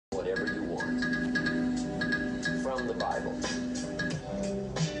Bible.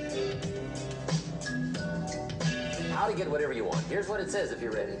 How to get whatever you want. Here's what it says if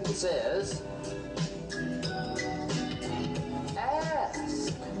you're ready. It says,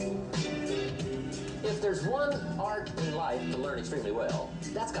 ask. If there's one art in life to learn extremely well,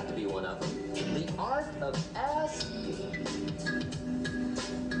 that's got to be one of them. The art of asking.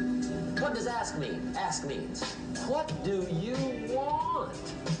 What does ask mean? Ask means, what do you want?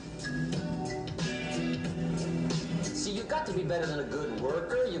 See, you've got to be better than a good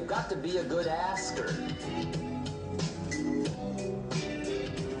worker. You've got to be a good asker.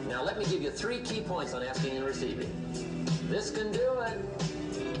 Now, let me give you 3 key points on asking and receiving. This can do it.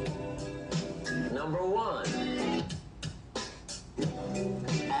 Number 1,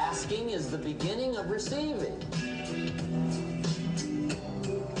 asking is the beginning of receiving.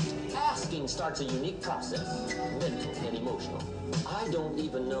 Asking starts a unique process, mental and emotional. I don't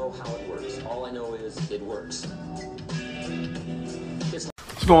even know how it works. All I know is it works.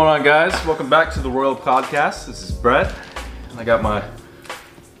 What's going on, guys? Welcome back to the Royal Podcast. This is Brett. I got my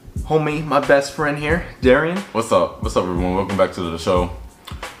homie, my best friend here, Darian. What's up? What's up, everyone? Welcome back to the show.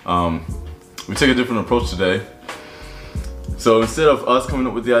 We took a different approach today. So instead of us coming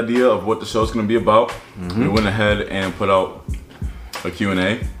up with the idea of what the show's going to be about, we went ahead and put out a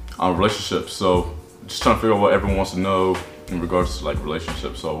Q&A on relationships. So just trying to figure out what everyone wants to know in regards to like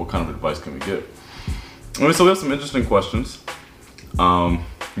relationships. So what kind of advice can we get? So we have some interesting questions.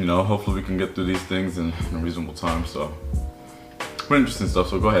 You know, hopefully we can get through these things in a reasonable time. So pretty interesting stuff.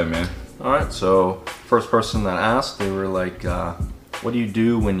 So go ahead, man. All right, so first person that asked, they were like, what do you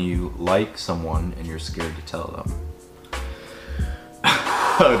do when you like someone and you're scared to tell them?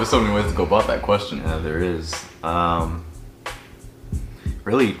 There's so many ways to go about that question. Yeah, there is.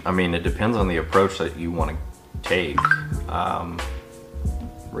 Really, I mean, it depends on the approach that you want to take.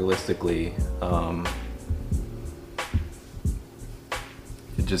 Realistically,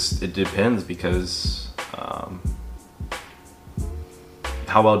 it depends because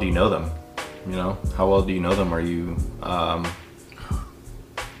how well do you know them? You know, how well do you know them? Are you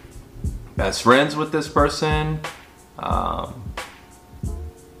best friends with this person?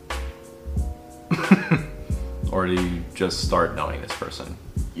 Or do you just start knowing this person?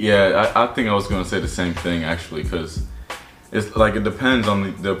 Yeah, I think I was going to say the same thing actually, because it's like it depends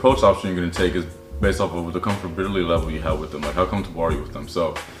on the approach option you're going to take is based off of the comfortability level you have with them. Like, how comfortable are you with them?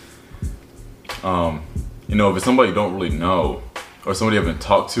 So, you know, if it's somebody you don't really know or somebody you haven't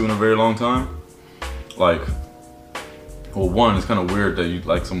talked to in a very long time, like, well, one, it's kind of weird that you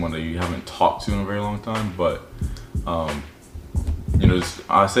like someone that you haven't talked to in a very long time, but, you know,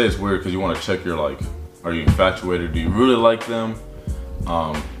 I say it's weird because you want to check your, like, are you infatuated? Do you really like them?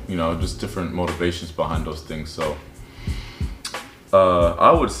 You know, just different motivations behind those things. So,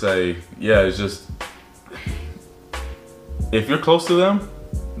 I would say, yeah, it's just, if you're close to them,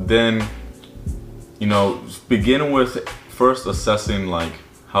 then, you know, begin with first assessing, like,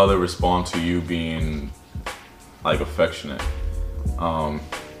 how they respond to you being, like, affectionate. So,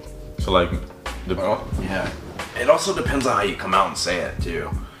 like, Yeah. It also depends on how you come out and say it, too.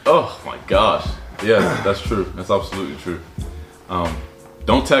 Oh, my gosh. Yeah, that's true. That's absolutely true.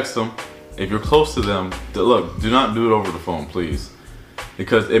 Don't text them. If you're close to them, look, do not do it over the phone, please.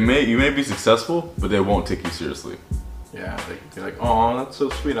 Because you may be successful, but they won't take you seriously. Yeah, they're like, oh, that's so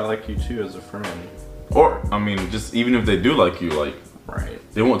sweet. I like you too as a friend. Or, I mean, just even if they do like you, like, right,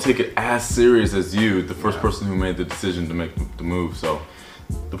 they won't take it as serious as you, the first person who made the decision to make the move. So,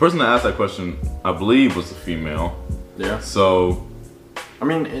 the person that asked that question, I believe, was a female. Yeah. So, I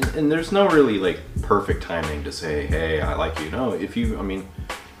mean, and there's no really like perfect timing to say, hey, I like you. No, I mean,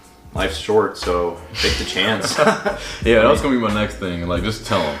 life's short, so take the chance. yeah, that was gonna be my next thing. Like, just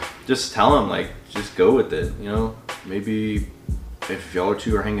tell them. Just tell them, like, just go with it. You know, maybe if y'all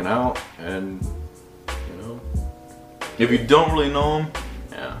two are hanging out, and you know, if you don't really know them,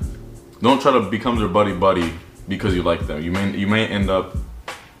 yeah, don't try to become their buddy because you like them. You may end up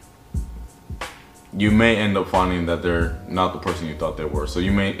finding that they're not the person you thought they were. So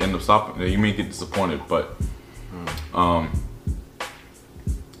you may end up stopping. You may get disappointed, but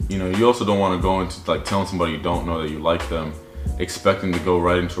you know, you also don't want to go into like telling somebody you don't know that you like them, expecting to go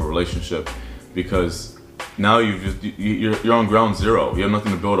right into a relationship, because now you're on ground zero. You have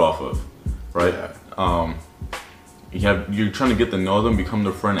nothing to build off of, right? Yeah. You're trying to get to know them, become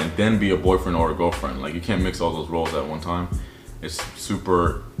their friend, and then be a boyfriend or a girlfriend. Like, you can't mix all those roles at one time. It's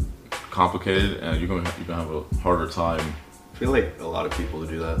super complicated, and you're gonna have a harder time. I feel like a lot of people who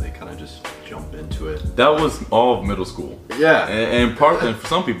do that, they kind of just jump into it. That was all of middle school. Yeah. And for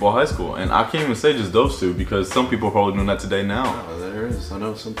some people, high school. And I can't even say just those two, because some people are probably doing that today now. Oh, there is. I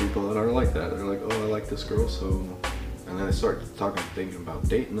know some people that are like that. They're like, oh, I like this girl, so and then they start thinking about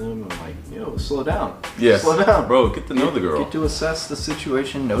dating them. I'm like, slow down. Yes. Slow down, bro. Get to know the girl. Get to assess the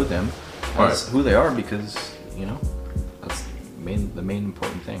situation, know them, Right. who they are, because that's the main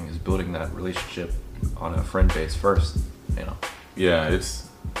important thing is building that relationship on a friend base first. Yeah, it's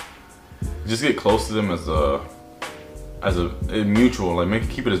just get close to them as a mutual, like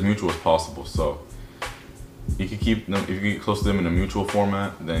keep it as mutual as possible. So you can keep them, if you get close to them in a mutual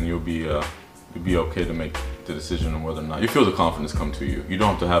format, then you'll be okay to make the decision on whether or not you feel the confidence come to you. You don't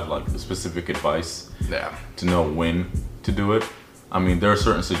have to have like the specific advice to know when to do it. I mean, there are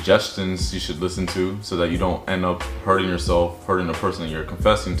certain suggestions you should listen to so that you don't end up hurting yourself, hurting the person that you're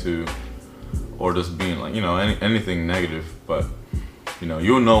confessing to, or just being like, anything negative. But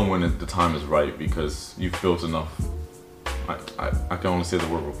you'll know when the time is right because you've built enough. I can only say the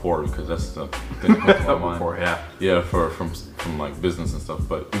word rapport because that's the thing that comes to my mind. Rapport, yeah. Yeah, from like business and stuff.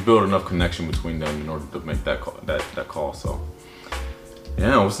 But you build enough connection between them in order to make that call. So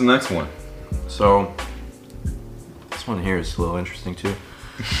yeah, what's the next one? So this one here is a little interesting too.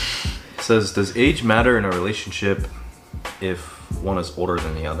 It says, does age matter in a relationship if one is older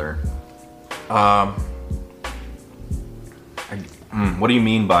than the other? What do you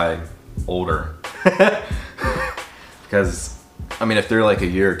mean by older? Because, I mean, if they're like a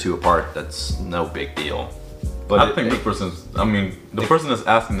year or two apart, that's no big deal. But I think the person that's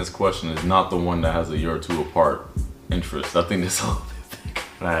asking this question is not the one that has a year or two apart interest. I think that's all.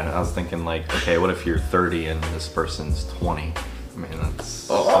 I was thinking like, okay, what if you're 30 and this person's 20? I mean, that's...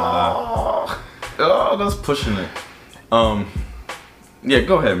 that's pushing it. Yeah,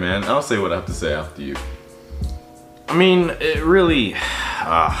 go ahead, man. I'll say what I have to say after you. I mean, it really...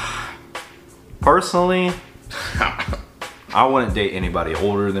 personally... I wouldn't date anybody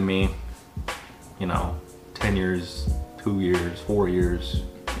older than me. 10 years, 2 years, 4 years,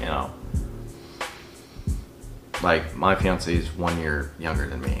 Like, my fiance is 1 year younger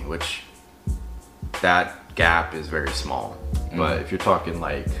than me, which that gap is very small. But if you're talking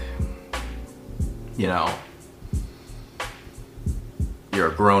like, you're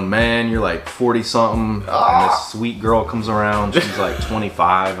a grown man, you're like 40 something, and this sweet girl comes around, she's like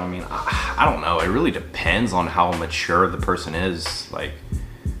 25. I mean, I don't know. It really depends on how mature the person is, like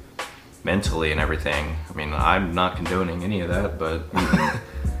mentally and everything. I mean, I'm not condoning any of that, but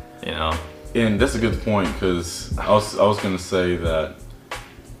And that's a good point because I was gonna say that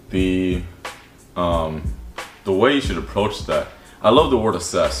the way you should approach that. I love the word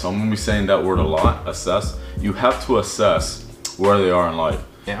assess, so I'm gonna be saying that word a lot. Assess. You have to assess where they are in life.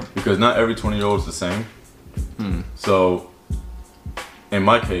 Yeah. Because not every 20-year-old is the same. So, in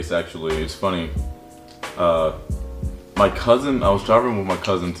my case, actually, it's funny. My cousin, I was driving with my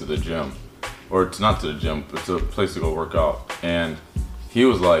cousin to the gym, or it's not to the gym, but to a place to go work out, and he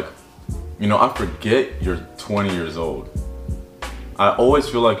was like, I forget you're 20 years old. I always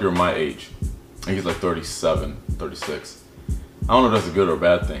feel like you're my age. And he's like 37, 36. I don't know if that's a good or a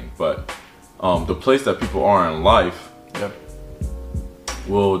bad thing, but the place that people are in life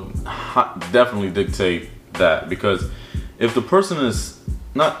will definitely dictate that. Because if the person is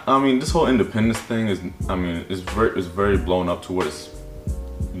not, I mean, this whole independence thing is very blown up to what it's,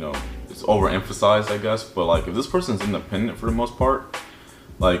 it's overemphasized, I guess. But like, if this person's independent for the most part,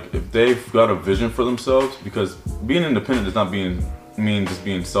 like if they've got a vision for themselves, because being independent does not mean just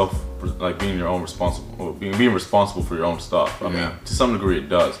being being your own responsible, or being responsible for your own stuff. I mean, to some degree it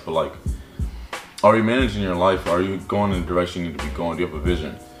does, but like, are you managing your life? Are you going in the direction you need to be going? Do you have a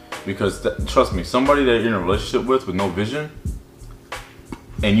vision? Because trust me, somebody that you're in a relationship with no vision,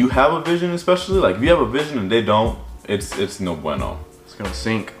 and you have a vision, especially like if you have a vision and they don't, it's no bueno. It's gonna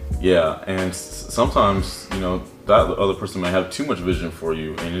sink. Yeah, and sometimes that other person might have too much vision for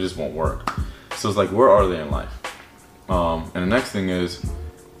you, and it just won't work. So it's like, where are they in life? And the next thing is,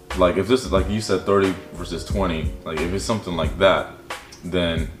 like, if this is like you said, 30 versus 20, like if it's something like that,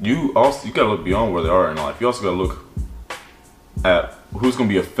 then you gotta look beyond where they are in life. You also gotta look at who's gonna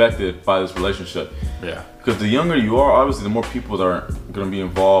be affected by this relationship. Yeah. Because the younger you are, obviously, the more people that are gonna be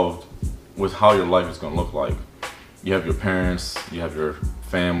involved with how your life is gonna look like. You have your parents, you have your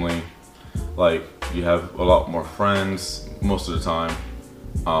family, like you have a lot more friends most of the time.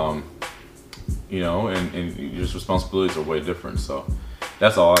 And your responsibilities are way different. So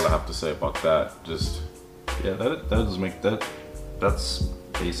that's all I have to say about that. Just that does make that. That's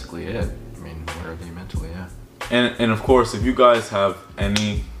basically it. I mean, where are they mentally at? And of course, if you guys have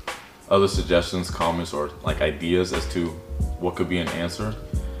any other suggestions, comments, or like ideas as to what could be an answer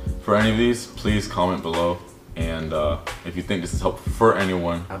for any of these, please comment below. And if you think this is helpful for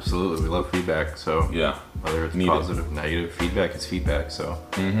anyone, absolutely, we love feedback. So yeah, whether it's positive, negative, feedback is feedback. So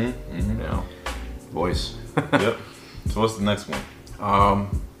voice. Yep. So what's the next one?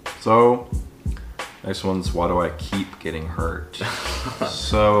 So next one's why do I keep getting hurt?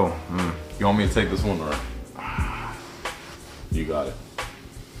 So, You want me to take this one or? You got it.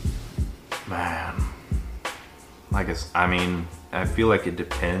 man, I feel like it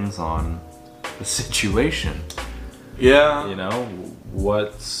depends on the situation. Yeah. You know,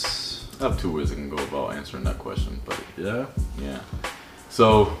 what's I have two ways I can go about answering that question, but yeah.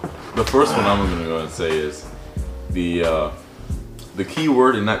 So the first one I'm gonna go ahead and say is the key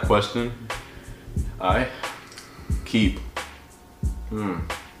word in that question. Keep.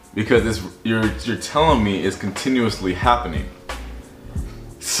 Because you're telling me it's continuously happening.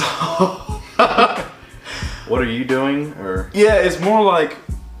 So What are you doing? Or yeah, it's more like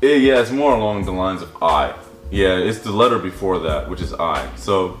it's more along the lines of I. Yeah, it's the letter before that, which is I.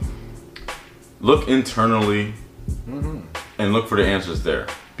 So look internally and look for the answers there,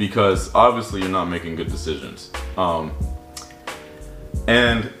 because obviously you're not making good decisions.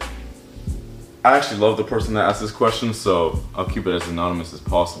 And I actually love the person that asked this question, so I'll keep it as anonymous as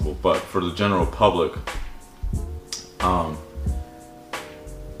possible. But for the general public,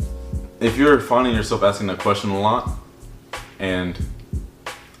 if you're finding yourself asking that question a lot, and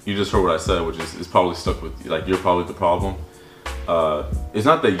you just heard what I said, which is probably stuck with you, like you're probably the problem. It's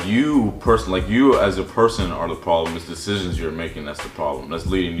not that you as a person are the problem. It's decisions you're making that's the problem. That's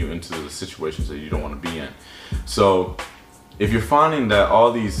leading you into the situations that you don't want to be in. So if you're finding that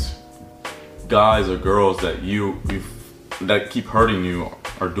all these guys or girls that that keep hurting you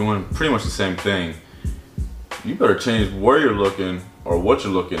are doing pretty much the same thing, you better change where you're looking or what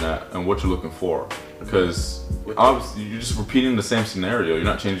you're looking at and what you're looking for, because obviously you're just repeating the same scenario. You're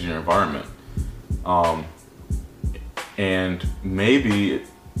not changing your environment. And maybe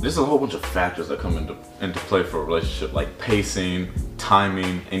there's a whole bunch of factors that come into play for a relationship, like pacing,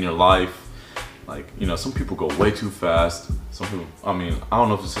 timing in your life. Like, you know, some people go way too fast. Some people, I don't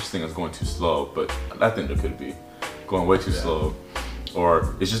know if there's such thing as going too slow, but I think there could be going way too slow,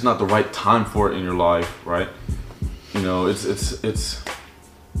 or it's just not the right time for it in your life, right? You know, assess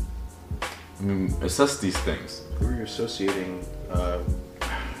these things. who are you associating?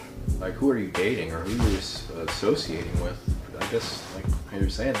 Like, who are you dating, or who are you associating with? I guess, like how you're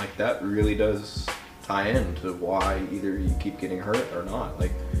saying, like that really does tie into why either you keep getting hurt or not.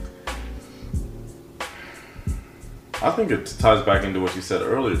 Like, I think it ties back into what you said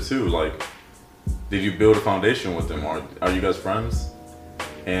earlier too. Like, did you build a foundation with them? Are you guys friends?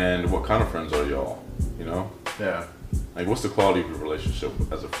 And what kind of friends are y'all? You know? yeah. Like, what's the quality of your relationship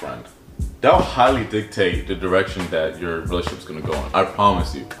as a friend? That'll highly dictate the direction that your relationship's gonna go in. I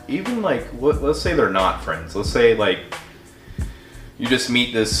promise you. Even like, let's say they're not friends. Let's say like you just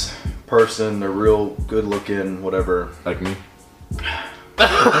meet this person, they're real good looking, whatever. Like me?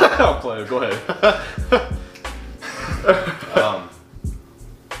 I'll play it. Go ahead.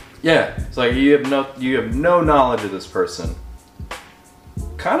 Yeah, it's like you have no knowledge of this person.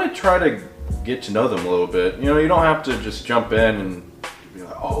 Kind of try to get to know them a little bit. You know, you don't have to just jump in and be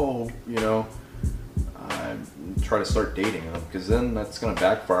like, oh, you know, try to start dating them, because then that's gonna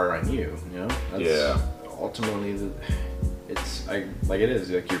backfire on you. You know, that's ultimately it's like it is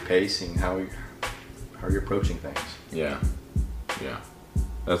like your pacing, how you're approaching things. Yeah.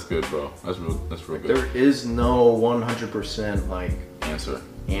 That's good, bro. That's real good. There is no 100% like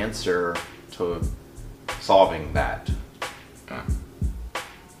answer to solving that. Yeah.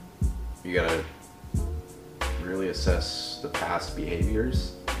 You gotta really assess the past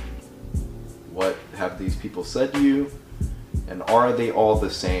behaviors. What have these people said to you, and are they all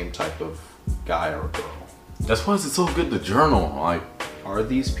the same type of guy or girl? That's why it's so good to journal. Like, are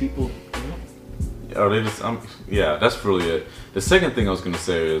these people? You know, are they just? Yeah, that's really it. The second thing I was gonna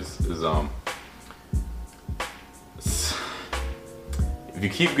say is if you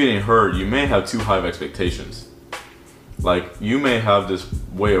keep getting hurt, you may have too high of expectations. Like, you may have this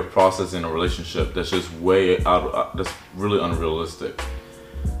way of processing a relationship that's just that's really unrealistic.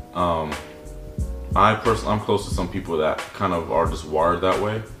 I'm close to some people that kind of are just wired that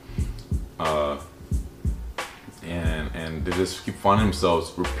way, and they just keep finding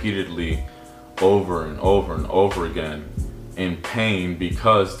themselves repeatedly over and over and over again in pain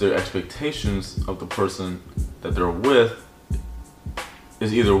because their expectations of the person that they're with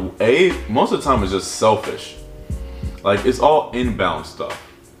is either most of the time it's just selfish. Like, it's all inbound stuff.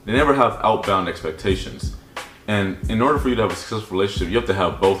 They never have outbound expectations. And in order for you to have a successful relationship, you have to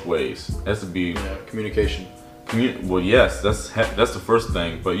have both ways. It has to be communication. Well, yes, that's the first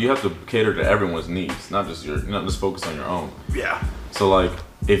thing. But you have to cater to everyone's needs, not just focus on your own. Yeah. So, like,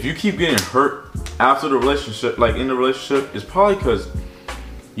 if you keep getting hurt after the relationship, like in the relationship, it's probably because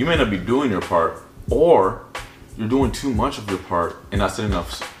you may not be doing your part, or you're doing too much of your part and not setting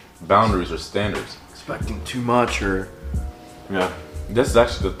enough boundaries or standards. Expecting too much, or yeah. That's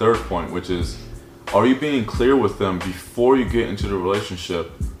actually the third point, which is, are you being clear with them before you get into the relationship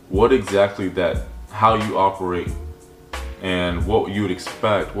what exactly how you operate and what you would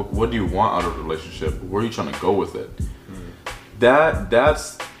expect? What do you want out of the relationship? Where are you trying to go with it?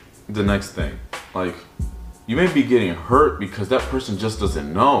 That's the next thing. Like, you may be getting hurt because that person just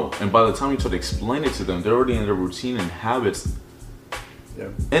doesn't know, and by the time you try to explain it to them, they're already in their routine and habits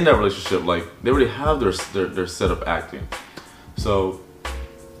in that relationship. Like, they already have their set of acting. So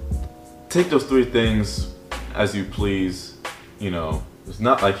take those three things as you please. You know, it's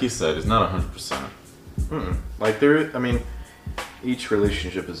not, like he said, it's not 100%. Like, I mean, each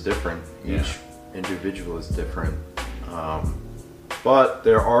relationship is different. Each individual is different. But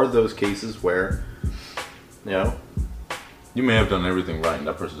there are those cases where, you know, you may have done everything right and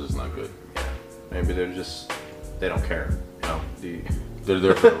that person is not good. Yeah. Maybe they don't care. You know, they're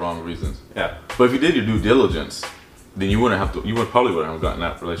there for the wrong reasons. Yeah. But if you did your due diligence, then you probably wouldn't have gotten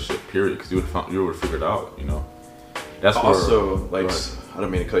that relationship, period, because you would have figured out, you know. That's also, like, I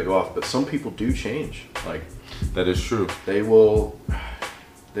don't mean to cut you off, but some people do change. Like, that is true. They'll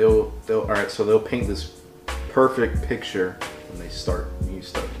all right, so they'll paint this perfect picture when you start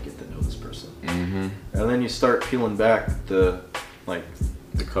to get to know this person. Mm-hmm. And then you start peeling back the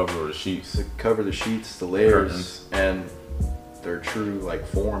cover of the sheets. The layers, and their true, like,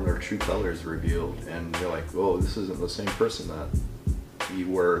 form, their true colors revealed, and you're like, whoa, this isn't the same person that you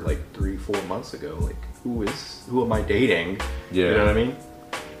were like 3-4 months ago. Like, who am I dating? Yeah. You know what I mean?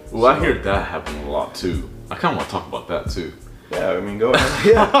 Well, I hear that happen a lot too. I kind of want to talk about that too. Yeah, I mean, go ahead.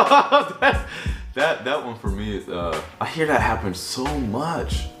 Yeah. that one for me, I hear that happen so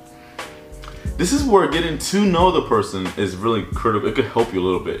much. This is where getting to know the person is really critical. It could help you a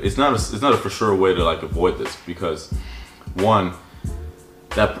little bit. It's not a for sure way to, like, avoid this, because one,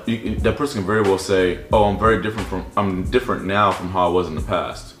 that person can very well say, "Oh, I'm different now from how I was in the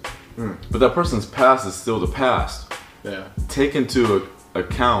past." But that person's past is still the past. Yeah. Take into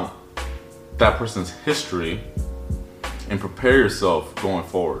account that person's history and prepare yourself going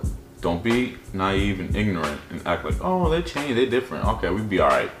forward. Don't be naive and ignorant and act like, "Oh, they changed, they different. Okay, we'd be all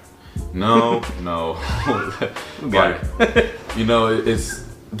right." No. Like, you know, it's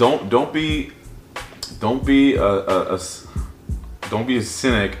don't be a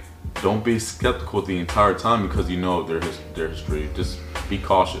cynic. Don't be skeptical the entire time because you know their history. Just be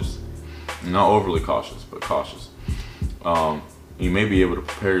cautious. Not overly cautious, but cautious. You may be able to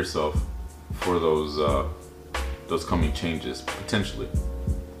prepare yourself for those coming changes, potentially.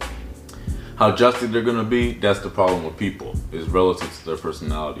 How drastic they're gonna be, that's the problem with people, is relative to their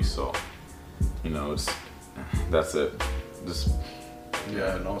personality. So, you know, that's it.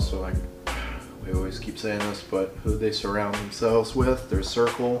 Yeah, and also, like, we always keep saying this, but who they surround themselves with, their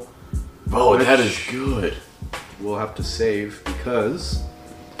circle. Oh, that is good. We'll have to save, because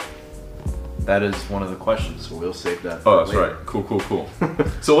that is one of the questions, so we'll save that. Oh, that's later. Right. Cool.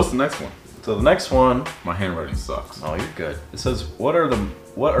 So what's the next one? So the next one, my handwriting sucks. Oh, you're good. It says, what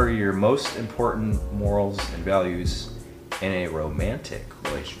are your most important morals and values in a romantic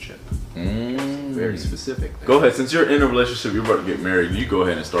relationship? Very specific there. Go ahead. Since you're in a relationship, you're about to get married, you go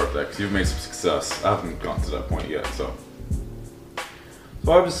ahead and start that, because you've made some success. I haven't gone to that point yet, so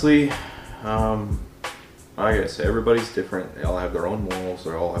obviously, I guess everybody's different. They all have their own morals.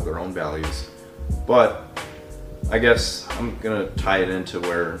 They all have their own values. But I guess I'm gonna tie it into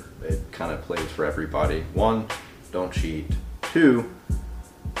where it kind of plays for everybody. 1, don't cheat. 2,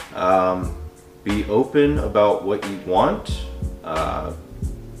 be open about what you want.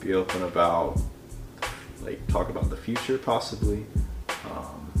 Be open about, like, talk about the future possibly.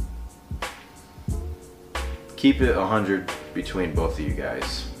 Keep it 100 between both of you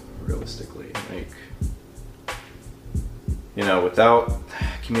guys, realistically. Like, you know, without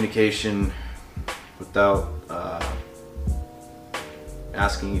communication, without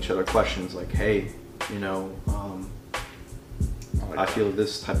asking each other questions like, hey, you know, I feel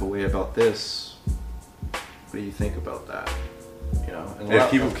this type of way about this. What do you think about that? You know,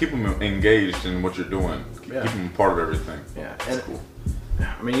 and keep them engaged in what you're doing. Keep them part of everything. Yeah, that's and cool.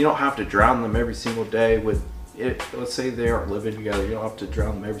 I mean, you don't have to drown them every single day with it. Let's say they aren't living together. You don't have to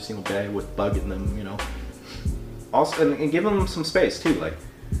drown them every single day with bugging them. You know. Also, and give them some space too. Like,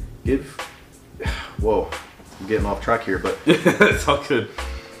 whoa, I'm getting off track here, but it's all good.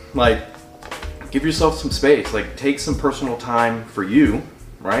 Like, give yourself some space. Like, take some personal time for you,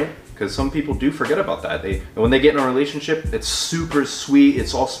 right? Because some people do forget about that. And when they get in a relationship, it's super sweet.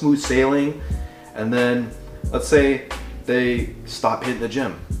 It's all smooth sailing, and then let's say they stop hitting the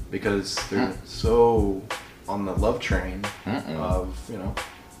gym because they're so on the love train of, you know.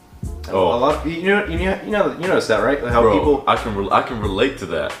 Oh. A lot of, you notice that, right? How Bro, people, I can relate to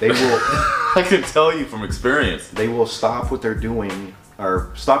that. they will I can tell you from experience. they will stop what they're doing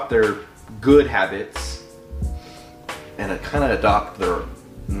or stop their good habits and kind of adopt their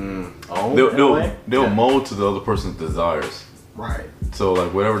own. They'll mold to the other person's desires. Right. So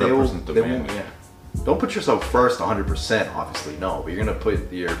like whatever that person's demanding. Yeah. Don't put yourself first 100%, obviously, no. But you're going to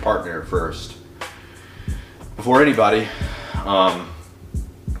put your partner first before anybody.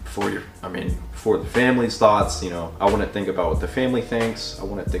 Before the family's thoughts, you know. I want to think about what the family thinks. I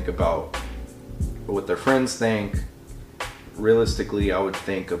want to think about what their friends think. Realistically, I would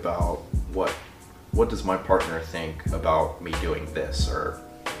think about what does my partner think about me doing this, or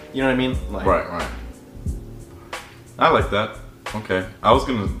you know what I mean? Like, Right. I like that. Okay. I was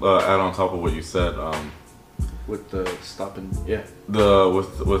gonna add on top of what you said. With the stopping, yeah.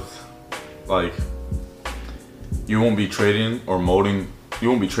 With like you won't be trading or molding. You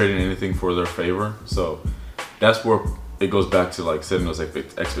won't be trading anything for their favor. So that's where it goes back to like setting those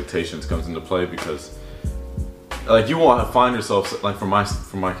expectations comes into play, because like you won't find yourself like for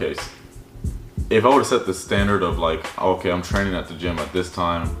my case. If I were to set the standard of like, okay, I'm training at the gym at this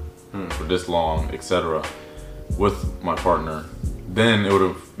time for this long, etc., with my partner, then it would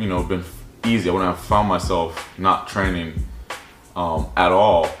have, you know, been easy. I wouldn't have found myself not training at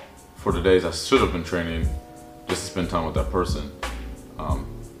all for the days I should have been training, just to spend time with that person.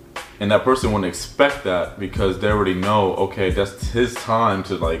 And that person wouldn't expect that, because they already know, okay, that's his time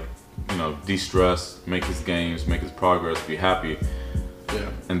to like, you know, de-stress, make his gains, make his progress, be happy. Yeah.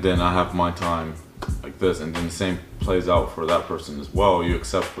 And then I have my time like this, and then the same plays out for that person as well. You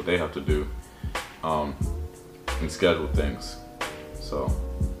accept what they have to do and schedule things. So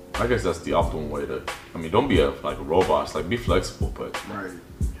I guess that's the optimal way to, I mean, don't be a robot. It's like, be flexible, but Right.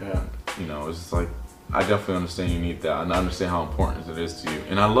 Yeah. you know, it's just like, I definitely understand you need that, and I understand how important it is to you,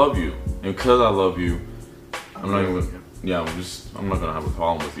 and I love you, and because I love you, I'm not gonna have a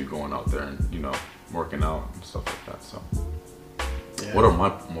problem with you going out there and, you know, working out and stuff like that. So Yeah. what are my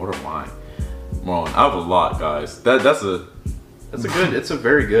Marlon, I have a lot, guys. That's it's a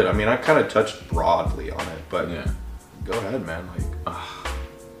very good. I mean, I kind of touched broadly on it, but yeah. go ahead, man. Like,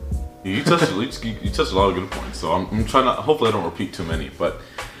 You touched a lot of good points. So I'm trying to, hopefully I don't repeat too many, but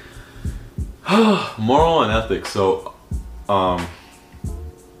moral and ethics. So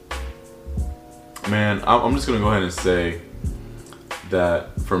man, I'm just gonna go ahead and say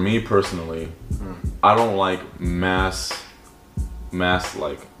that for me personally, I don't like mass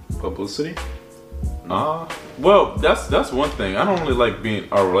like publicity. well, that's one thing. I don't really like being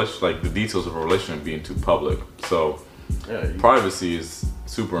our relationship, like the details of a relationship being too public. So Yeah. privacy is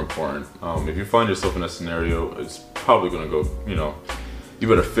super important. If you find yourself in a scenario, it's probably gonna go, you know, you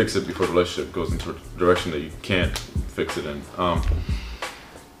better fix it before the relationship goes into a direction that you can't fix it in.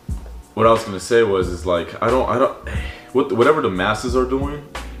 What I was gonna say is like, I don't whatever the masses are doing,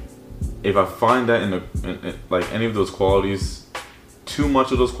 if I find that in like any of those qualities, too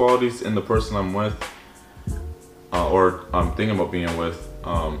much of those qualities in the person I'm with, or I'm thinking about being with,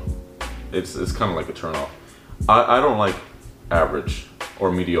 it's kind of like a turn off. I don't like average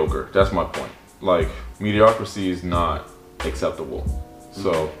or mediocre. That's my point. Like, mediocrity is not acceptable.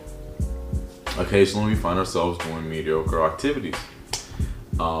 So occasionally we find ourselves doing mediocre activities.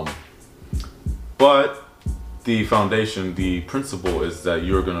 But the foundation, the principle is that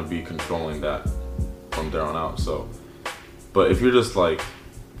you're gonna be controlling that from there on out. So, but if you're just like,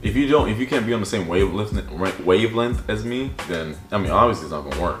 if you can't be on the same wavelength as me, then I mean, obviously it's not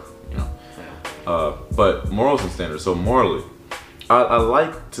gonna work, you know. But morals and standards. So morally, I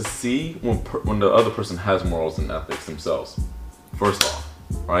like to see when the other person has morals and ethics themselves. First off,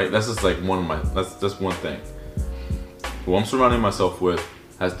 right? That's just like that's one thing. Who I'm surrounding myself with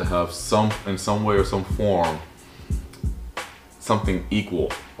has to have in some way or some form, something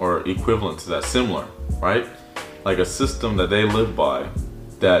equal or equivalent to that, similar, right? Like a system that they live by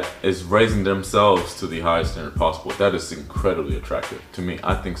that is raising themselves to the highest standard possible. That is incredibly attractive to me.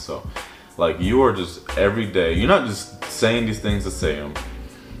 I think so. Like, you are just every day, you're not just saying these things to say them.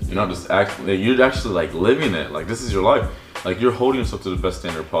 You're not just you're actually like living it. Like, this is your life. Like, you're holding yourself to the best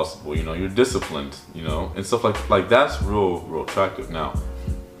standard possible. You know, you're disciplined, you know, and stuff like that's real attractive. Now,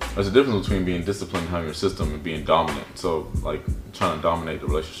 there's a difference between being disciplined, having your system, and being dominant. So, like, trying to dominate the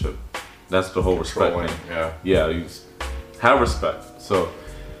relationship. That's the whole respect thing. Yeah. Yeah, you have respect. So,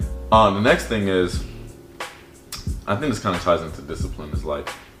 the next thing is, I think this kind of ties into discipline, is like,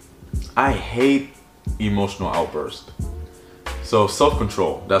 I hate emotional outbursts. So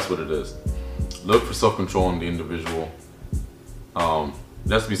self-control, that's what it is. Look for self-control in the individual.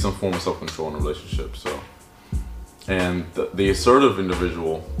 There has to be some form of self-control in a relationship. So And the assertive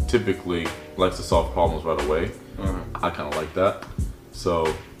individual typically likes to solve problems right away. I kind of like that.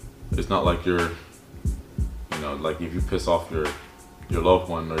 So it's not like you're, like if you piss off your loved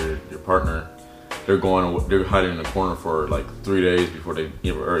one or your partner, they're hiding in a corner for like 3 days before they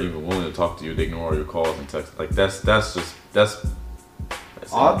are even willing to talk to you. They ignore all your calls and texts. Like that's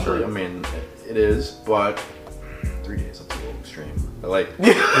oddly, I mean, it is, but 3 days, that's a little extreme.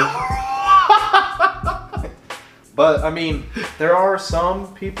 But I mean, there are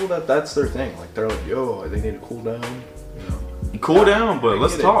some people that's their thing. Like they're like, yo, they need to cool down. Cool down, but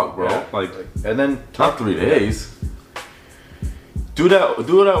let's talk, bro. Yeah. Like, and then not 3 days. Do that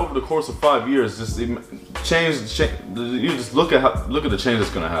over the course of 5 years. Just change. You just look at the change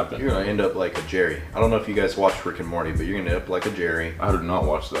that's gonna happen. You're gonna end up like a Jerry. I don't know if you guys watch Rick and Morty, but you're gonna end up like a Jerry. I did not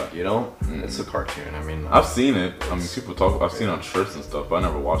watch that. You know, it's a cartoon. I mean, I've seen it. I mean, people talk. I've seen it on shirts and stuff, but I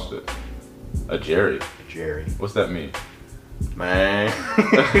never watched it. A Jerry. Jerry. What's that mean? Man.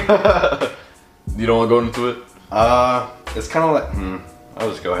 You don't want to go into it? It's kind of like, I'll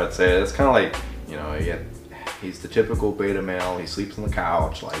just go ahead and say it. It's kind of like, he's the typical beta male. He sleeps on the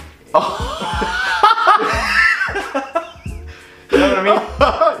couch, like. You know what I mean?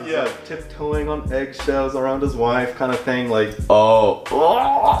 Yeah. Like tiptoeing on eggshells around his wife, kind of thing. Like. You know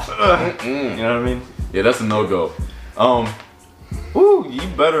what I mean? Yeah, that's a no-go. Ooh, you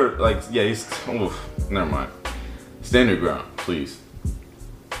better never mind. Stand your ground, please.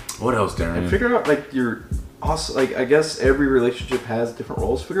 What else, Darren? And figure out also, I guess every relationship has different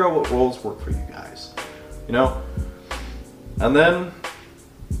roles. Figure out what roles work for you guys, and then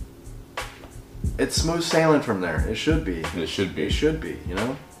it's smooth sailing from there. It should be. It should be.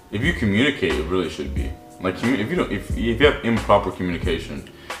 If you communicate, it really should be. Like if you have improper communication,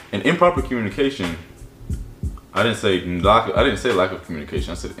 and improper communication, I didn't say lack of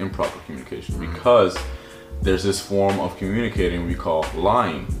communication. I said improper communication because there's this form of communicating we call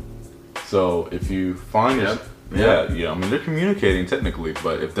lying. So if you find I mean, they're communicating technically,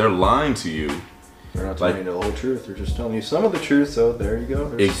 but if they're lying to you, they're not telling you the whole truth. They're just telling you some of the truth. So there you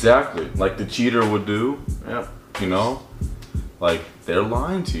go. Exactly, like the cheater would do. Yeah. Like they're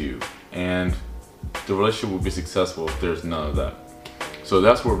lying to you, and the relationship will be successful if there's none of that. So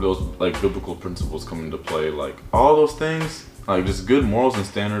that's where those biblical principles come into play. Like all those things, like just good morals and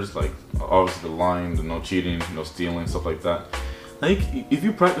standards, like obviously the lying, the no cheating, no stealing, stuff like that. Like if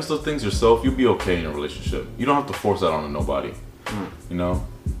you practice those things yourself, you'll be okay in your relationship. You don't have to force that onto nobody. And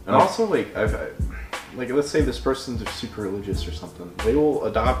also let's say this person's super religious or something. They will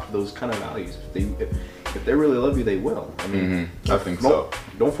adopt those kind of values. If they really love you, they will. I mean, I think so.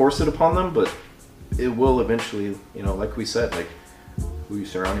 Don't force it upon them, but it will eventually. Like we said, like who you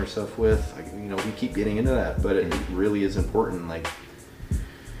surround yourself with. We keep getting into that, but it really is important. Like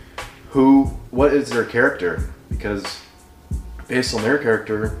what is their character? Because based on their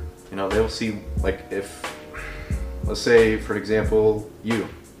character, they'll see, like, if, let's say, for example,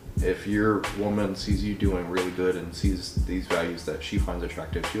 if your woman sees you doing really good and sees these values that she finds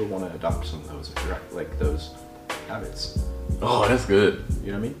attractive, she'll want to adopt some of those, those habits. Oh, that's good.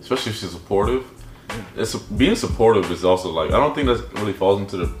 You know what I mean? Especially if she's supportive. Yeah. Being supportive is also I don't think that really falls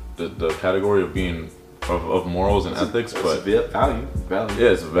into the category of being of morals and ethics, but value. Yeah,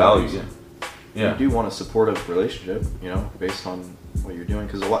 it's a value. Yeah. You do want a supportive relationship, based on what you're doing,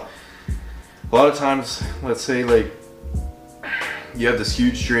 because a lot of times, let's say you have this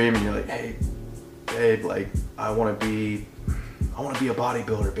huge dream and you're like, hey, babe, I want to be a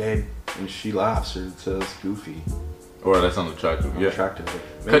bodybuilder, babe, and she laughs or says goofy. Or that sounds attractive. Yeah. Attractive.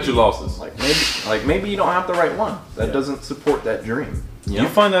 Cut your losses. Maybe you don't have the right one. That doesn't support that dream. You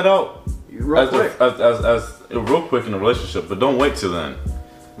find that out real quick in a relationship, but don't wait till then.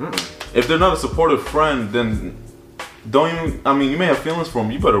 If they're not a supportive friend, then don't even. I mean, you may have feelings for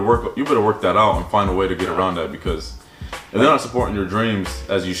them. You better work that out and find a way to get around that, because if they're not supporting your dreams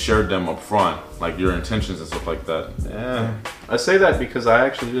as you shared them up front, like your intentions and stuff like that. Yeah. I say that because I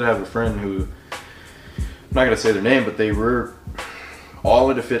actually did have a friend who, I'm not gonna say their name, but they were all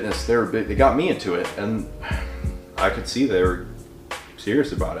into fitness. They got me into it, and I could see they were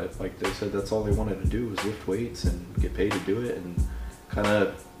serious about it. Like they said, that's all they wanted to do was lift weights and get paid to do it, and kind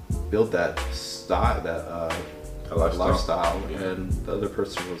of build that style, that lifestyle. Yeah. And the other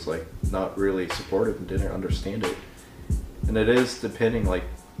person was not really supportive and didn't understand it. And it is depending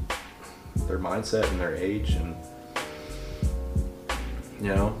their mindset and their age, and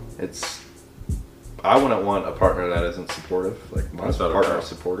I wouldn't want a partner that isn't supportive. My partner is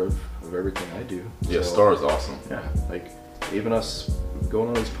supportive of everything I do. Yeah, Star is awesome. Yeah, even us going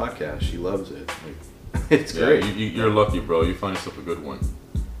on these podcasts, she loves it. It's great. You're lucky, bro. You find yourself a good one.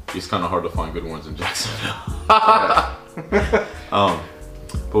 it's kind of hard to find good ones in Jacksonville. But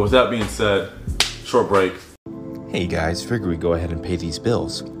with that being said, short break. Hey guys, figure we go ahead and pay these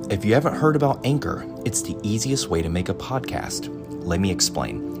bills. If you haven't heard about Anchor, it's the easiest way to make a podcast. Let me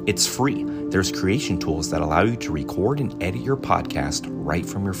explain. It's free. There's creation tools that allow you to record and edit your podcast right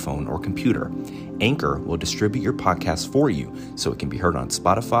from your phone or computer. Anchor will distribute your podcast for you so it can be heard on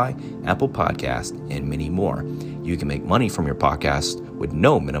Spotify, Apple Podcasts, and many more. You can make money from your podcast with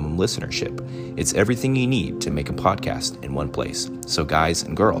no minimum listenership. It's everything you need to make a podcast in one place. So guys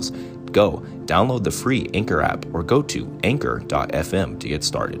and girls, go download the free Anchor app or go to anchor.fm to get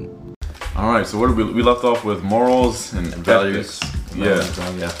started. All right, so what did we left off with morals and Values. ethics. Yeah.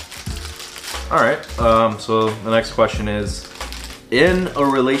 Yeah. All right. So the next question is, in a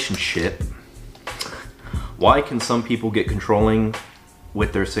relationship, why can some people get controlling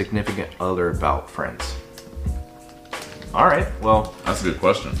with their significant other about friends? All right. Well, That's a good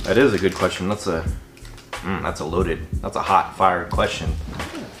question. that is a good question. That's a hot fire question.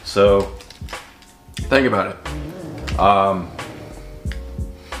 So think about it.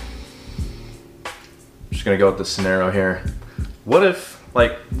 Just gonna go with the scenario here. What if,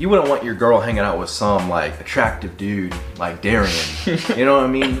 like, you wouldn't want your girl hanging out with some, like, attractive dude like Darian? You know what I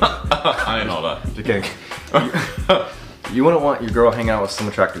mean? I didn't know that. Just kidding. You wouldn't want your girl hanging out with some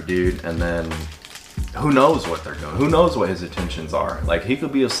attractive dude, and then who knows what they're doing? Who knows what his intentions are? Like, he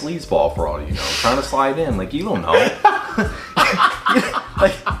could be a sleazeball for all you know, trying to slide in. Like, you don't know.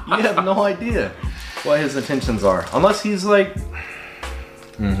 Like, you have no idea what his intentions are, unless he's like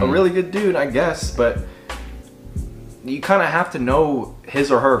a really good dude, I guess. But you kind of have to know his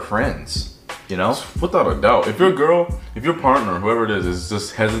or her friends, you know? Without a doubt. If your girl, if your partner, whoever it is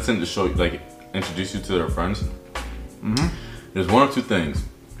just hesitant to show, like, introduce you to their friends, there's one of two things.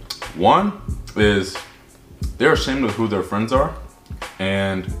 One is they're ashamed of who their friends are,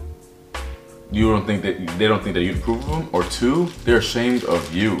 and they don't think that you approve of them. Or two, they're ashamed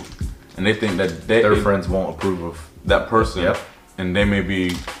of you, and they think that Their friends won't approve of that person. Yep. And they may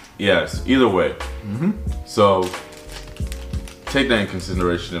be, yes, either way. So take that in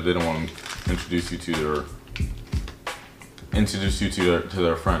consideration if they don't want to introduce you to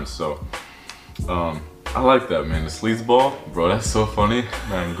their friends. So I like that, man. The sleazeball, bro, that's so funny.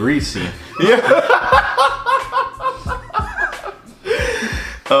 man, greasy.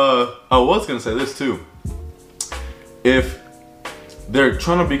 I was gonna say this too. If they're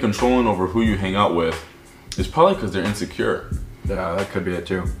trying to be controlling over who you hang out with, it's probably because they're insecure. Yeah, that could be it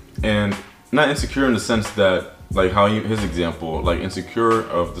too. And not insecure in the sense that, like how his example, like insecure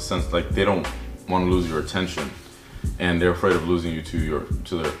of the sense like they don't want to lose your attention, and they're afraid of losing you to your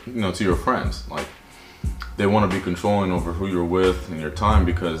friends. Like they want to be controlling over who you're with and your time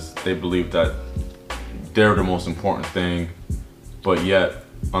because they believe that they're the most important thing. But yet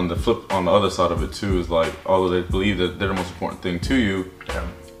on the other side of it too is like, although they believe that they're the most important thing to you,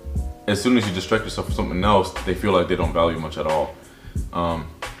 as soon as you distract yourself from something else, they feel like they don't value much at all. And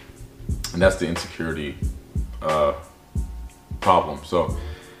that's the insecurity problem. So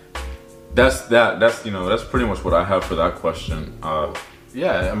that's pretty much what I have for that question.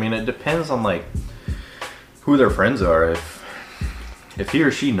 Yeah, I mean, it depends on like who their friends are. If he or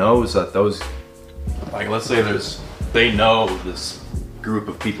she knows that those, like, let's say they know this group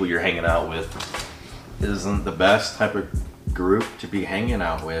of people you're hanging out with isn't the best type of group to be hanging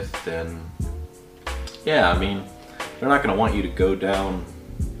out with, then yeah, I mean, they're not going to want you to go down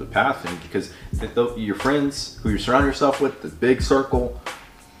the path, and because your friends who you surround yourself with, the big circle,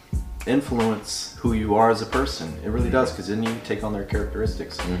 influence who you are as a person. It really does, because then you take on their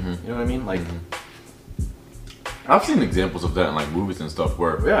characteristics. You know what I mean? Like, I've seen examples of that in like movies and stuff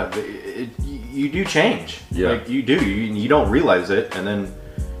where yeah, you do change. Yeah. Like you do. You don't realize it, and then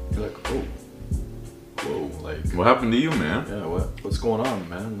you're like, oh, whoa, like, what happened to you, man? yeah, what's going on,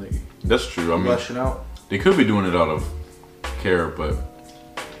 man? Like, That's true. I mean, fleshing out. they could be doing it out of care, but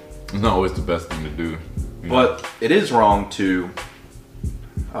it's not always the best thing to do. You know? But it is wrong to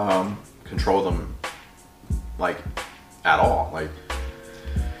control them, like, at all. Like,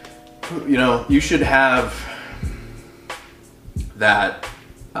 you know, you should have that,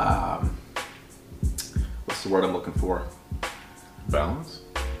 what's the word I'm looking for? balance.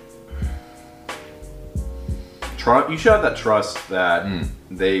 You should have that trust that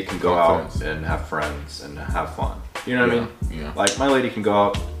they can go Confidence. out and have friends and have fun. You know what I mean? Yeah. Like, my lady can go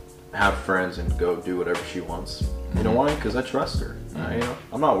out, have friends, and go do whatever she wants. You know why? Because I trust her. You know,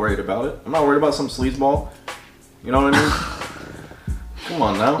 I'm not worried about it. I'm not worried about some sleazeball. You know what I mean? Come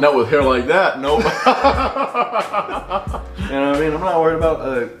on now. Not with hair like that, no. You know what I mean? I'm not worried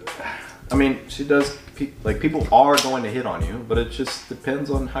about. I mean, she does like people are going to hit on you, but it just depends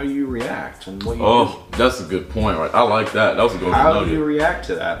on how you react and what you do. Oh, that's a good point, right? I like that. That was a good How nugget. do you react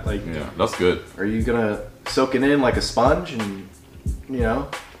to that? Like, Yeah, that's good. are you gonna soak it in like a sponge and, you know,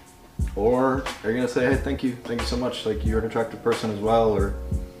 or are you gonna say, hey, thank you so much, like you're an attractive person as well, or,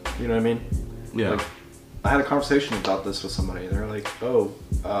 you know what I mean? Yeah. Like, I had a conversation about this with somebody. They're like, oh,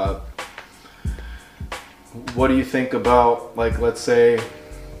 what do you think about, like, let's say,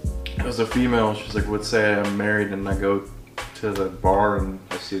 as a female, she's like, let's say I'm married and I go to the bar and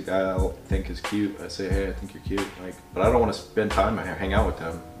I see a guy I think is cute. I say, hey, I think you're cute. Like, but I don't want to spend time and hang out with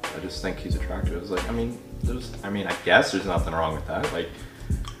him. I just think he's attractive. I was like, I guess there's nothing wrong with that. Like,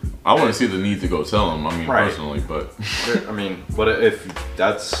 I want to see the need to go tell him. I mean, Right. personally, but but if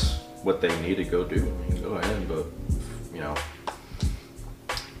that's what they need to go do, I mean, go ahead. But, you know,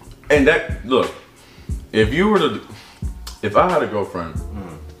 and that look, if I had a girlfriend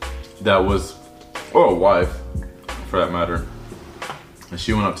that was, or a wife, for that matter, and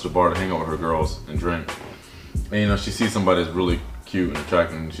she went up to the bar to hang out with her girls and drink, and you know she sees somebody that's really cute and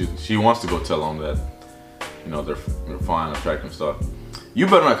attractive, and she wants to go tell them that, you know, they're fine, attractive and stuff. You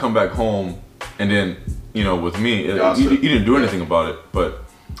better not come back home and then, you know, with me, you didn't do anything about it, but,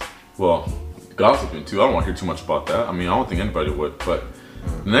 well, gossiping too. I don't want to hear too much about that. I mean, I don't think anybody would, but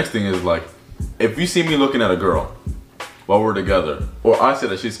the next thing is, like, if you see me looking at a girl while we're together, or I say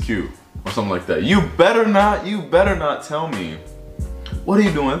that she's cute or something like that, you better not tell me, what are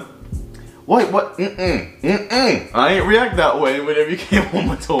you doing? What? I ain't react that way whenever you came home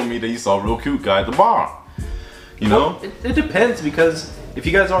and told me that you saw a real cute guy at the bar. You know? Well, it depends, because if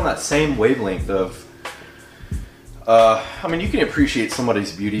you guys are on that same wavelength of, I mean, you can appreciate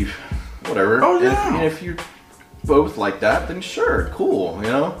somebody's beauty, whatever. Oh, yeah. If you're both like that, then sure, cool, you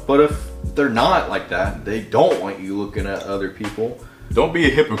know? But if they're not like that, they don't want you looking at other people. Don't be a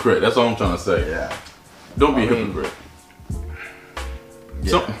hypocrite. That's all I'm trying to say. Yeah. Don't be a I mean, hypocrite. Yeah.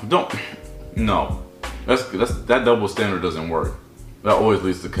 So don't. No, that double standard doesn't work. That always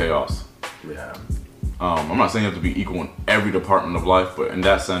leads to chaos. Yeah. I'm not saying you have to be equal in every department of life, but in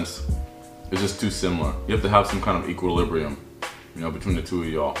that sense, it's just too similar. You have to have some kind of equilibrium, you know, between the two of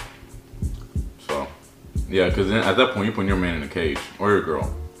y'all. So, yeah, because at that point, you're putting your man in a cage, or your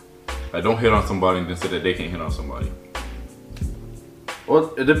girl. Like, don't hit on somebody and then say that they can't hit on somebody.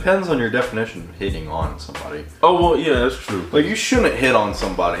 Well, it depends on your definition of hitting on somebody. Oh, well, yeah, that's true. Like, you shouldn't hit on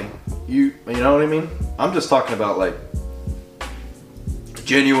somebody. You know what I mean? I'm just talking about, like,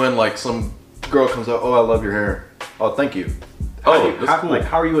 genuine, like, some girl comes up, oh, I love your hair. Oh, thank you. That's cool. Like,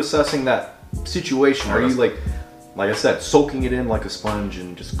 how are you assessing that situation? Are you, like I said, soaking it in like a sponge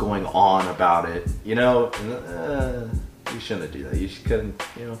and just going on about it? You know? You shouldn't do that. You should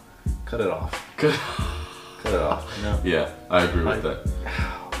cut it off. Cut it off, you know? Yeah, I agree with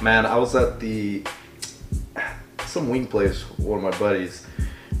that. Man, I was at some wing place with one of my buddies.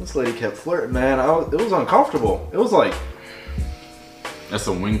 This lady kept flirting, man. It was uncomfortable. It was like... That's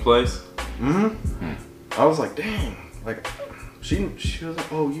a wing place? I was like, dang. Like, she was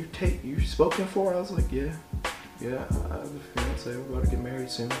like, oh, you spoken for? I was like, yeah, I have a fiance. We're about to get married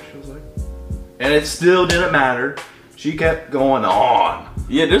soon. She was like, and it still didn't matter. She kept going on.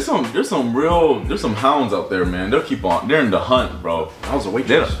 Yeah, there's some hounds out there, man. They'll keep on. They're in the hunt, bro. I was a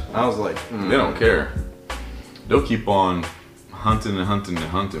waitress. I was like, They don't care. They'll keep on hunting and hunting and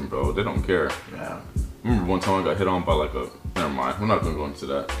hunting, bro. They don't care. Yeah. I remember one time I got hit on by like a... Never mind. We're not gonna go into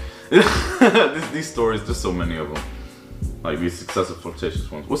that. These stories, there's so many of them. Like these successive flirtatious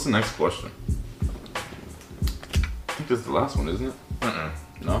ones. What's the next question? I think this is the last one, isn't it?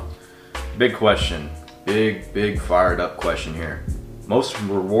 No? Big question. Big fired up question here. Most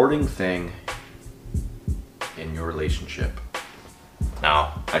rewarding thing in your relationship?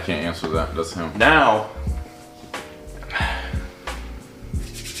 Now. I can't answer that. That's him. Now.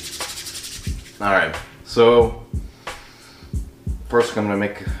 Alright. So, first I'm going to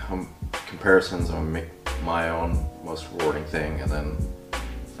make comparisons. I'm going to make my own most rewarding thing, and then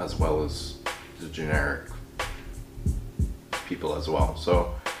as well as the generic people as well.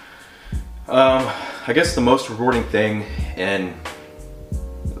 So, I guess the most rewarding thing, and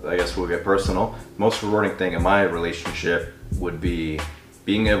I guess we'll get personal, most rewarding thing in my relationship would be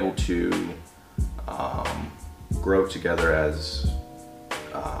being able to grow together as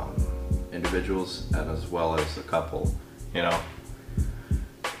individuals and as well as a couple. You know,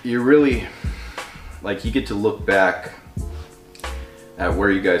 you really, like, you get to look back at where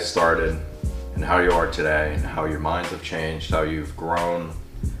you guys started and how you are today and how your minds have changed, how you've grown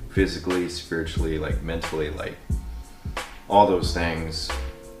physically, spiritually, like mentally, like all those things.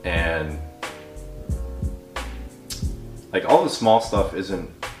 And like all the small stuff isn't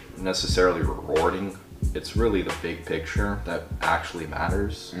necessarily rewarding, it's really the big picture that actually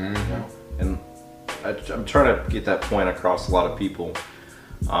matters. You know? And I'm trying to get that point across a lot of people.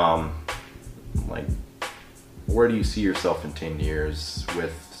 Like, where do you see yourself in 10 years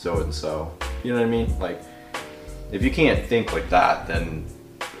with so and so? You know what I mean? Like, if you can't think like that, then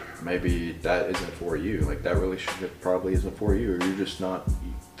maybe that isn't for you. Like, that relationship probably isn't for you, or you're just not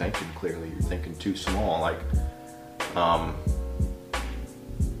thinking clearly. You're thinking too small. Like,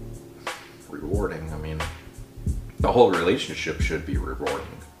 rewarding. I mean, the whole relationship should be rewarding.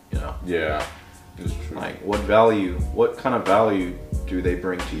 You know? Yeah, it's true. Like, what kind of value do they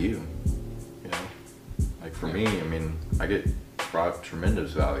bring to you? You know? Like, for me, I mean, I get brought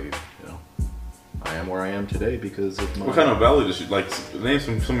tremendous value. You know, I am where I am today because of my. What kind of value does she like? Name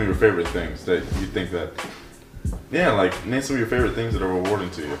some of your favorite things that you think that. Yeah, like name some of your favorite things that are rewarding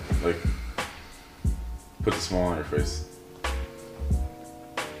to you. Like, put a smile on your face.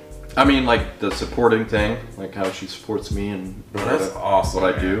 I mean, like the supporting thing, like how she supports me and That's awesome.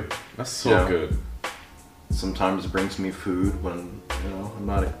 what I do. That's so Yeah. good. Sometimes brings me food when, you know, I'm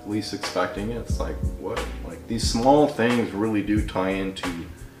not at least expecting it. It's like, what? Like, these small things really do tie into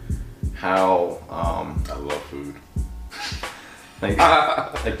how, I love food.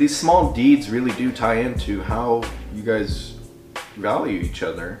 like these small deeds really do tie into how you guys value each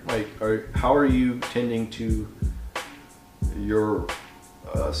other. Like, how are you tending to your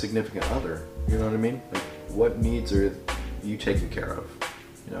significant other? You know what I mean? Like, what needs are you taking care of?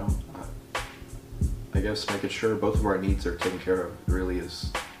 You know, I guess making sure both of our needs are taken care of really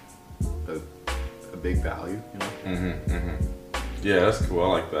is a big value. You know. Yeah, that's cool. I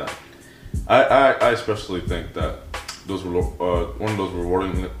like that. I especially think that those one of those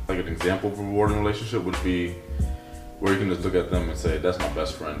rewarding, like an example of a rewarding relationship would be where you can just look at them and say, that's my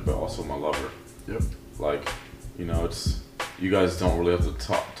best friend, but also my lover. Yep. Like, you know, it's, you guys don't really have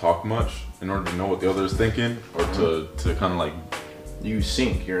to talk much in order to know what the other is thinking, or to kind of like. You're in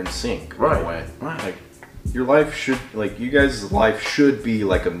sync in Right. a way. Right. Like, your life should, like, you guys' life should be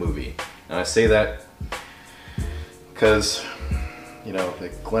like a movie. And I say that because, you know, they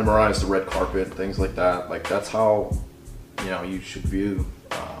glamorize the red carpet and things like that. Like, that's how, you know, you should view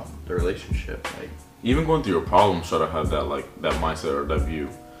the relationship. Like, Even going through your problems, try to have that, like, that mindset or that view.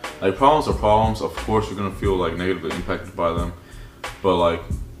 Like, problems are problems. Of course, you're gonna feel like negatively impacted by them, but like,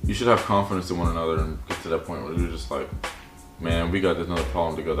 you should have confidence in one another and get to that point where you're just like, man, we got this another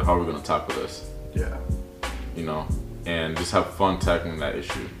problem together. How are we gonna tackle this? yeah. You know, and just have fun tackling that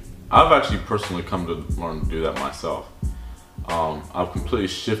issue. I've actually personally come to learn to do that myself. I've completely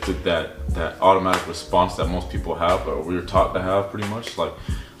shifted that automatic response that most people have, or we're taught to have, pretty much. Like,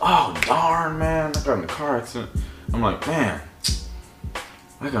 oh darn, man, I got in a car accident. I'm like, man,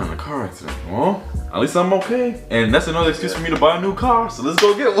 I got in a car accident. Well, at least I'm okay, and that's another excuse for me to buy a new car. So let's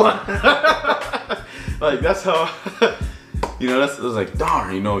go get one. Like, that's how. You know, it's like,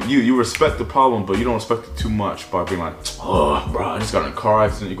 darn, you know, you respect the problem, but you don't respect it too much by being like, oh, bro, I just got in a car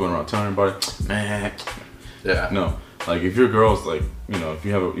accident. You're going around telling everybody, man. Yeah. No, like, if your girl's like, you know, if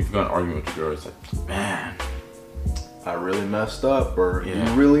you've got an argument with your girl, it's like, man, I really messed up, or Yeah.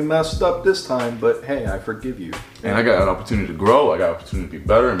 you really messed up this time, but hey, I forgive you. and I got an opportunity to grow. I got an opportunity to be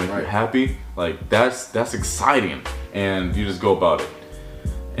better and make you Right. happy. Like, that's exciting, and you just go about it.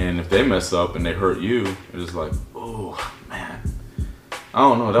 And if they mess up and they hurt you, it's like, oh man, I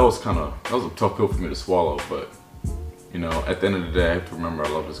don't know. That was a tough pill for me to swallow. But you know, at the end of the day, I have to remember I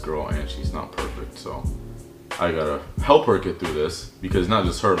love this girl and she's not perfect. So I gotta help her get through this, because not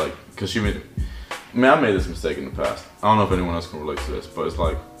just her, like, because I made this mistake in the past. I don't know if anyone else can relate to this, but it's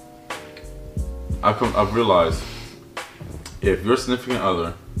like I've realized if your significant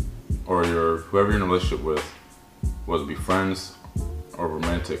other or whoever you're in a relationship with, whether it be friends or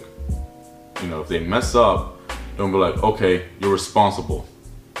romantic, you know, if they mess up, don't be like, okay, you're responsible,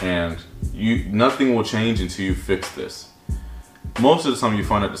 and nothing will change until you fix this. Most of the time you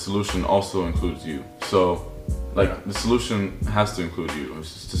find that the solution also includes you. So, like, the solution has to include you.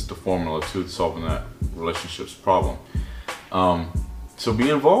 It's just the formula to solving that relationship's problem. So be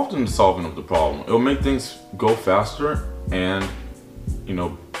involved in the solving of the problem. It'll make things go faster, and, you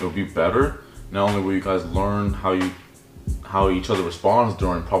know, it'll be better. Not only will you guys learn how each other responds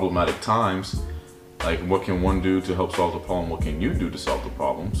during problematic times, like, what can one do to help solve the problem, what can you do to solve the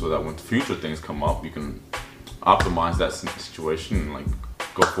problem, so that when future things come up, you can optimize that situation and, like,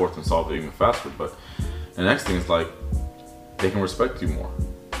 go forth and solve it even faster. But the next thing is, like, they can respect you more.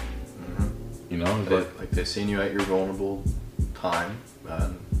 You know, Like, they've seen you at your vulnerable time,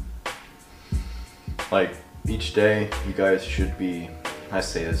 and like, each day you guys should be, I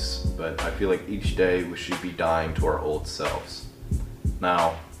say this, but I feel like each day we should be dying to our old selves.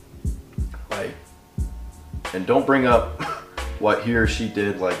 Now, like, And don't bring up what he or she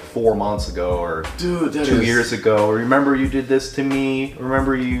did like 4 months ago or Dude, that 2 years ago. Or remember you did this to me.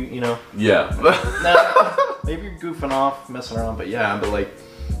 Remember you know. Yeah. Nah, maybe you're goofing off, messing around, but yeah, but like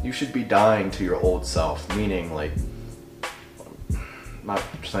you should be dying to your old self, meaning like, not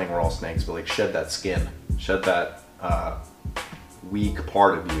saying we're all snakes, but like shed that skin, shed that weak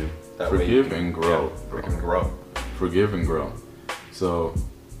part of you. That Forgive way and grow. Yeah, we can grow. Forgive and grow. So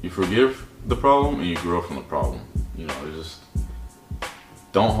you forgive the problem and you grow from the problem. You know, it's just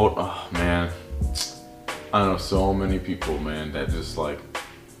don't hold. Oh man, I know so many people, man, that just like,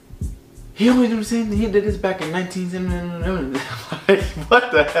 he only did the same thing. He did this back in 19. Like,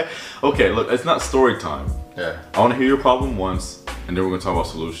 what the heck? Okay, look, it's not story time. Yeah. I want to hear your problem once, and then we're gonna talk about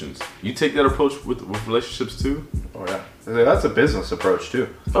solutions. You take that approach with relationships too. Oh yeah. That's a business approach too.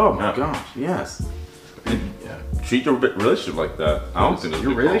 Oh my Yeah. gosh, yes. Yeah. Treat your relationship like that. I don't think there's a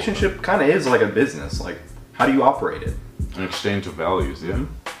Your big problem. relationship kind of is like a business. Like, how do you operate it? An exchange of values, yeah.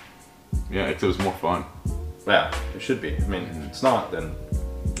 Yeah, it was more fun. Yeah, it should be. I mean, if it's not, then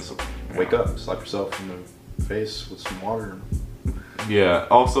just wake up, slap yourself in the face with some water. Yeah,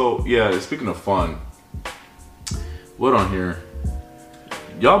 also, yeah, speaking of fun, what on here?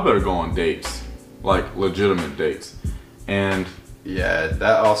 Y'all better go on dates, like legitimate dates. And Yeah,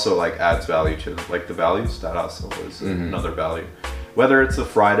 that also like adds value to like the values. That also is another value. Whether it's a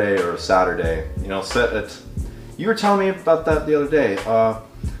Friday or a Saturday, you know, set it. You were telling me about that the other day.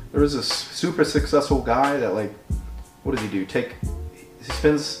 There was this super successful guy that like, what does he do? He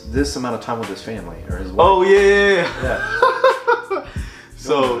spends this amount of time with his family or his wife. oh yeah. Yeah.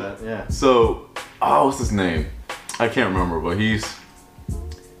 So That, yeah. So, oh, what's his name? I can't remember, but he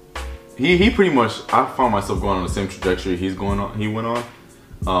pretty much, I found myself going on the same trajectory he went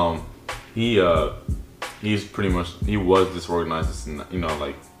on. He's pretty much, he was disorganized, you know,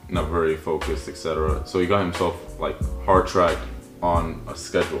 like not very focused, etc. So he got himself like hard tracked on a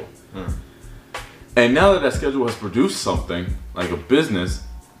schedule. And now that schedule has produced something like a business,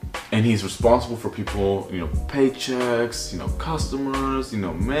 and he's responsible for people, you know, paychecks, you know, customers, you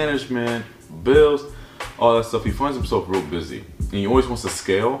know, management, bills, all that stuff. He finds himself real busy, and he always wants to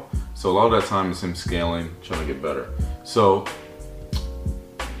scale. So a lot of that time is him scaling, trying to get better. So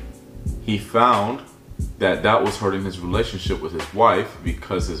he found that was hurting his relationship with his wife,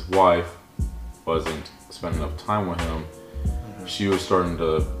 because his wife wasn't spending enough time with him. She was starting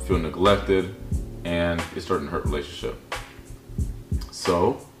to feel neglected, and it's starting to hurt relationship.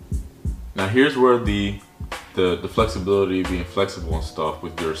 So now here's where the flexibility, being flexible and stuff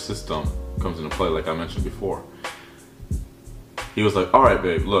with your system comes into play, like I mentioned before. He was like, all right,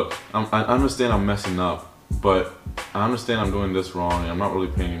 babe, look, I understand I'm messing up, but I understand I'm doing this wrong, and I'm not really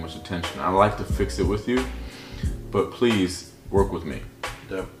paying much attention. I like to fix it with you, but please work with me.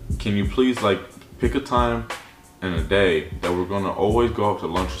 Yeah. Can you please like pick a time and a day that we're gonna always go out to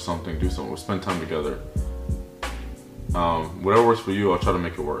lunch or something, do something, we'll spend time together. Whatever works for you, I'll try to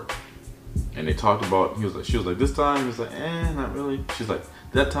make it work. And they talked about, she was like, this time, he was like, not really. She's like,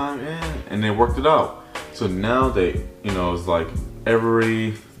 that time, and they worked it out. So now they, you know, it's like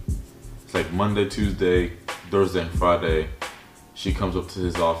it's like Monday, Tuesday, Thursday, and Friday. She comes up to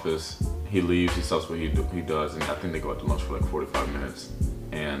his office, he leaves, he stops what he does, and I think they go out to lunch for like 45 minutes,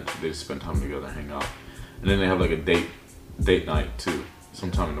 and they just spend time together and hang out. And then they have like a date night too,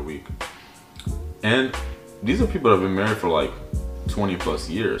 sometime in the week. And these are people that have been married for like 20 plus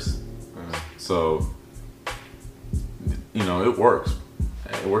years. So, you know, it works.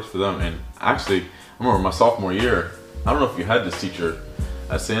 It works for them. And actually, I remember my sophomore year, I don't know if you had this teacher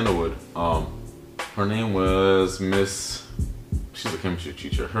at Sandalwood. Her name was Miss, she's a chemistry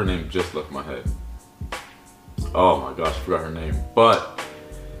teacher. Her name just left my head. Oh my gosh, I forgot her name. But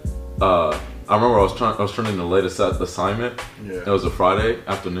I remember I was turning in the latest assignment. Yeah. It was a Friday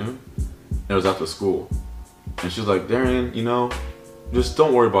afternoon. It was after school. And she was like, Darian, you know, just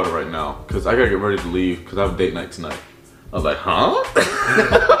don't worry about it right now, because I gotta get ready to leave because I have a date night tonight. I was like, huh?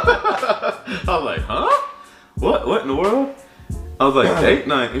 What in the world? I was like, date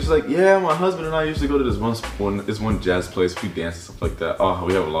night? And she's like, yeah, my husband and I usually go to this one jazz place, we dance and stuff like that. Oh,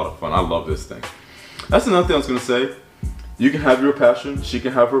 we have a lot of fun. I love this thing. That's another thing I was gonna say. You can have your passion, she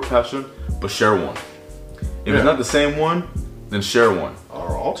can have her passion, but share one. If it's not the same one, then share one.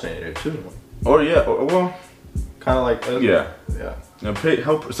 Or alternate it too. Or well, Kind of like yeah. Yeah. Now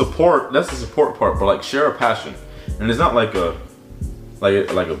help support. That's the support part, but like share a passion, and it's not like a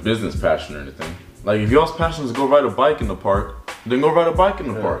business passion or anything. Like if y'all's passion is to go ride a bike in the park, then go ride a bike in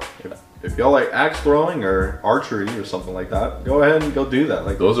the park. If y'all like axe throwing or archery or something like that, go ahead and go do that.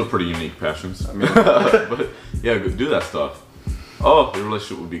 Like Those are pretty unique passions. I mean, but yeah, do that stuff. Oh, your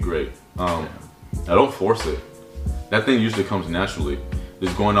relationship would be great. I don't force it. That thing usually comes naturally.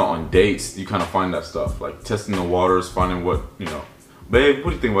 Just going out on dates, you kind of find that stuff. Like testing the waters, finding what, babe,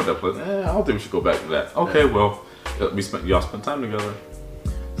 what do you think about that place? I don't think we should go back to that. Okay, well, y'all spent time together.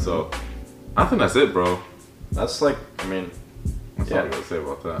 So, I think that's it, bro. That's like, That's all I gotta say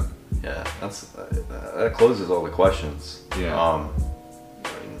about that. Yeah, that closes all the questions. Yeah. All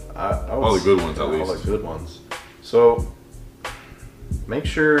the good ones, at least. All the good ones. So, make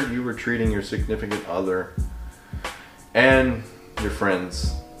sure you were treating your significant other and your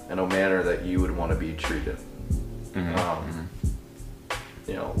friends in a manner that you would want to be treated.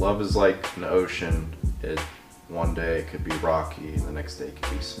 Love is like an ocean. One day it could be rocky, and the next day it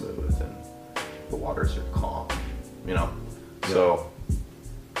could be smooth, and the waters are calm. Yeah. So.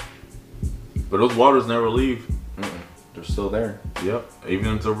 But those waters never leave. They're still there. Yep.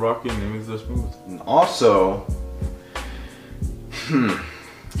 Even if they're rocky and even if they're smooth. And also.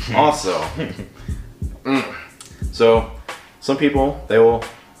 So, some people, they'll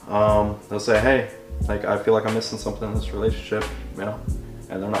say, hey, like, I feel like I'm missing something in this relationship, and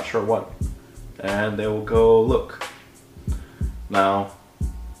they're not sure what. And they will go look. Now,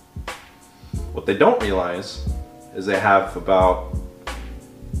 what they don't realize is they have about,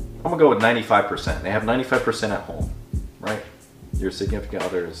 I'm gonna go with 95%. They have 95% at home, right? Your significant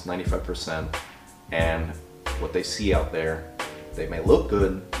other is 95%, and what they see out there, they may look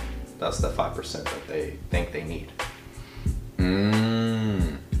good. That's the 5% that they think they need.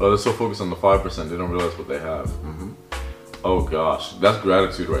 Oh, they're so focused on the 5%, they don't realize what they have. Oh gosh, that's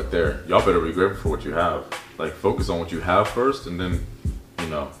gratitude right there. Y'all better be grateful for what you have. Like, focus on what you have first, and then,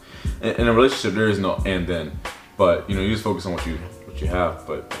 in a relationship there is no and then, but you just focus on what you have.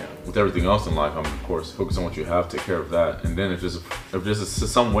 But with everything else in life, of course, focus on what you have, take care of that, and then if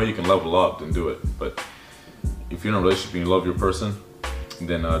there's some way you can level up, then do it. But if you're in a relationship and you love your person,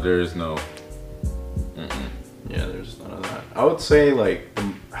 then there is no. Yeah, there's none of that. I would say, like,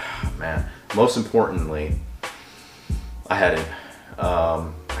 most importantly, I had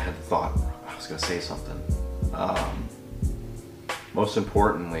the thought. I was gonna say something. Most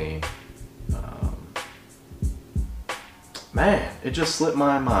importantly, it just slipped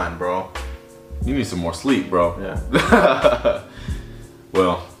my mind, bro. You need some more sleep, bro. Yeah.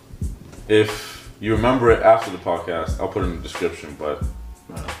 Well, if you remember it after the podcast, I'll put it in the description. But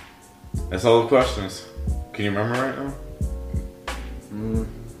that's all the questions. Can you remember right now?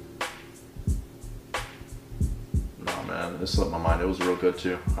 No, man, it slipped my mind. It was real good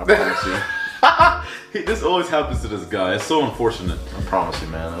too. I promise you. This always happens to this guy. It's so unfortunate. I promise you,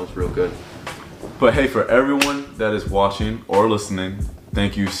 man. It was real good. But hey, for everyone that is watching or listening,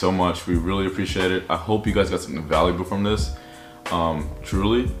 thank you so much. We really appreciate it. I hope you guys got something valuable from this.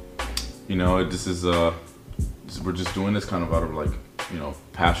 Truly, this is we're just doing this kind of out of like,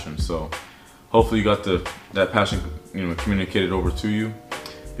 passion. So hopefully you got that passion, communicated over to you.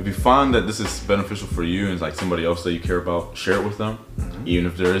 If you find that this is beneficial for you and it's like somebody else that you care about, share it with them. Even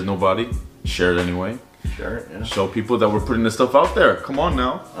if there is nobody, share it anyway. Share it, yeah. Show people that we're putting this stuff out there. Come on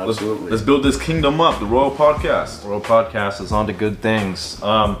now. Absolutely. Let's build this kingdom up, the Royal Podcast. Royal Podcast is on to good things.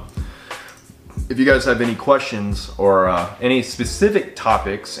 If you guys have any questions or any specific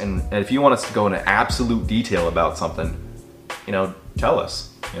topics, and if you want us to go into absolute detail about something, tell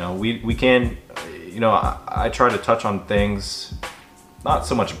us. We can, I try to touch on things, not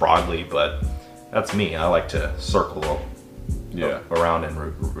so much broadly, but that's me. I like to circle around and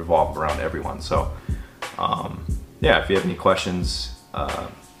revolve around everyone. So, if you have any questions,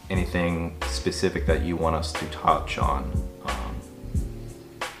 anything specific that you want us to touch on,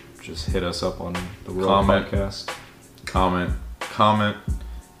 just hit us up on the Royal Podcast. Comment,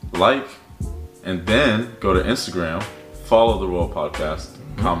 like, and then go to Instagram, follow the Royal Podcast,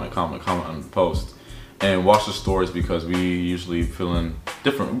 comment on the post, and watch the stories, because we usually we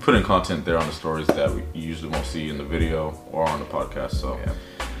put in content there on the stories that we usually won't see in the video or on the podcast. So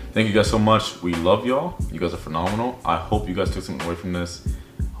thank you guys so much. We love y'all. You guys are phenomenal. I hope you guys took something away from this.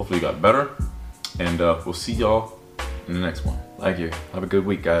 Hopefully you got better, and we'll see y'all in the next one. Thank you. Have a good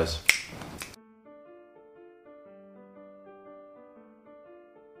week, guys.